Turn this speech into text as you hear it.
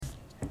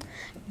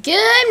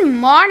Good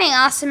morning,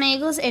 Awesome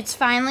Eagles. It's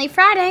finally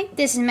Friday.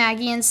 This is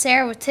Maggie and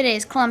Sarah with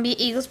today's Columbia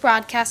Eagles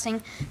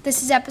Broadcasting.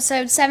 This is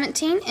episode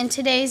 17, and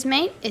today's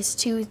mate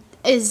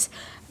is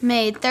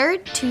May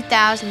 3rd,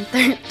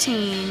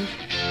 2013.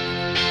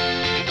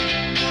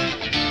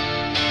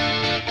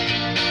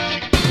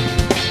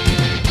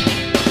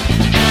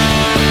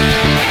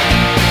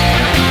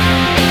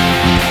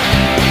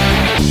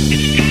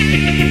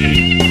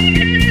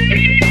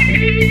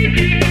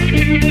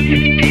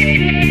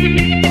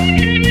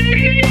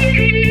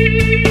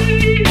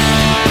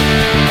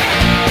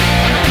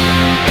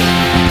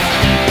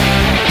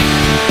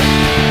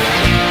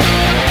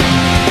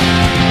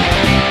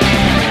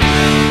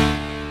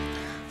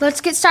 Let's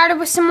get started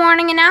with some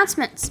morning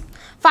announcements.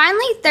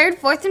 Finally, 3rd,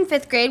 4th, and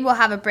 5th grade will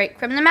have a break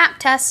from the MAP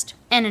test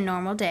and a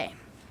normal day.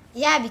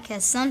 Yeah,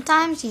 because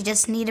sometimes you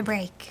just need a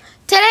break.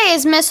 Today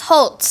is Miss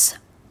Holt's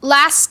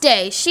last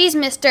day. She's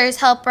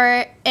Mr.'s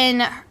helper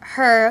in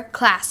her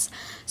class.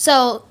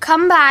 So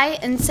come by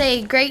and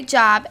say great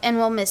job and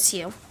we'll miss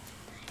you.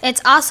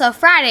 It's also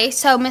Friday,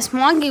 so Miss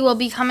Mwangi will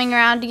be coming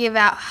around to give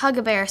out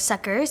Hug-A-Bear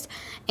suckers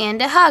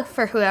and a hug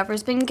for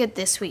whoever's been good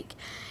this week.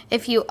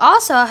 If you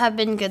also have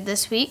been good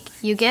this week,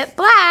 you get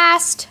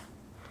blast.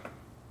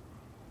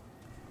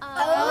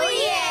 Oh,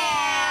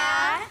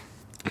 yeah.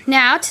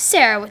 Now to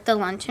Sarah with the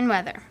lunch and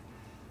weather.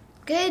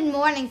 Good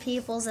morning,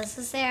 peoples. This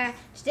is Sarah.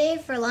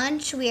 Today for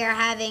lunch, we are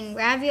having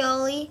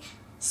ravioli,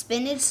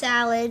 spinach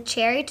salad,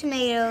 cherry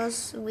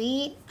tomatoes,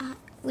 wheat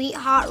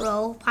hot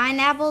roll,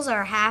 pineapples,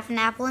 or half an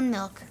apple and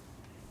milk.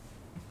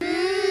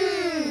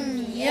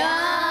 Yum!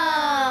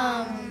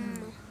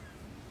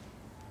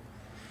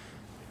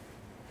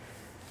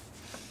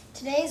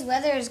 Today's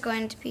weather is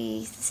going to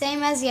be the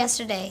same as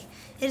yesterday.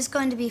 It is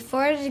going to be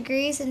 40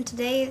 degrees, and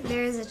today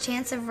there is a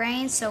chance of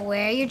rain, so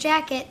wear your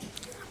jacket.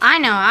 I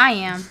know I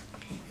am.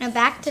 Now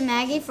back to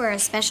Maggie for a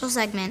special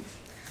segment.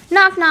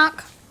 Knock,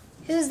 knock.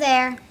 Who's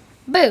there?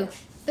 Boo.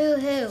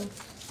 Boo-hoo.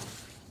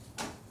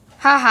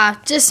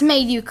 Haha, just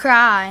made you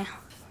cry.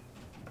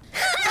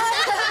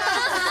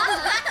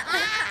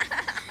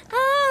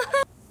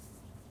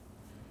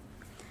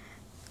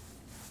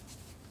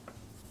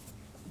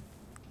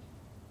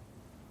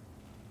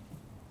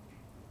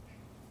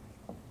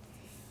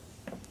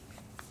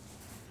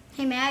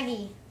 Hey,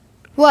 Maggie.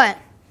 What?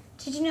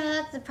 Did you know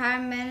that the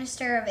Prime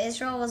Minister of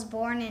Israel was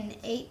born in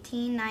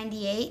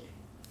 1898?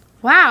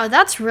 Wow,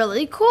 that's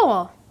really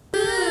cool.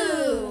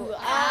 Ooh,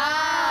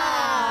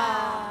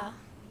 ah.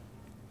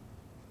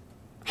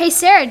 Hey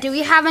Sarah, do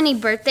we have any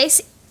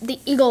birthdays, the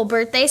Eagle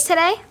birthdays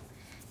today?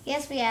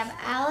 Yes, we have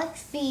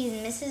Alex B.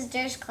 in Mrs.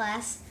 Durst's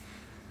class.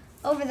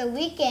 Over the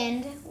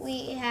weekend,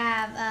 we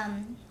have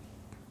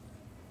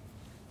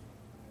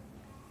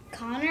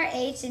Connor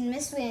H. in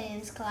Miss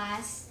Williams'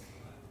 class,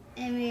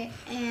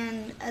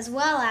 and as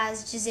well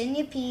as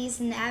Jazinia P.'s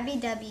and Abby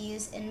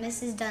W.'s in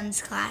Mrs.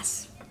 Dunn's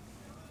class.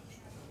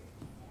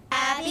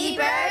 Happy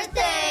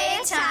birthday!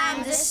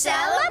 Time to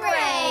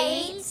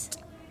celebrate!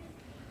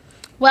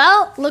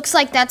 Well, looks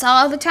like that's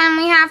all the time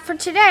we have for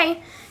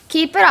today.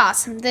 Keep it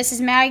awesome. This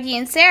is Maggie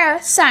and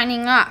Sarah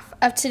signing off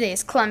of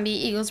today's Columbia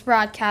Eagles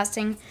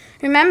Broadcasting.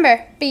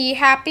 Remember, be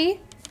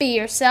happy, be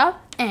yourself,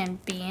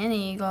 and be an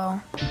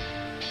Eagle.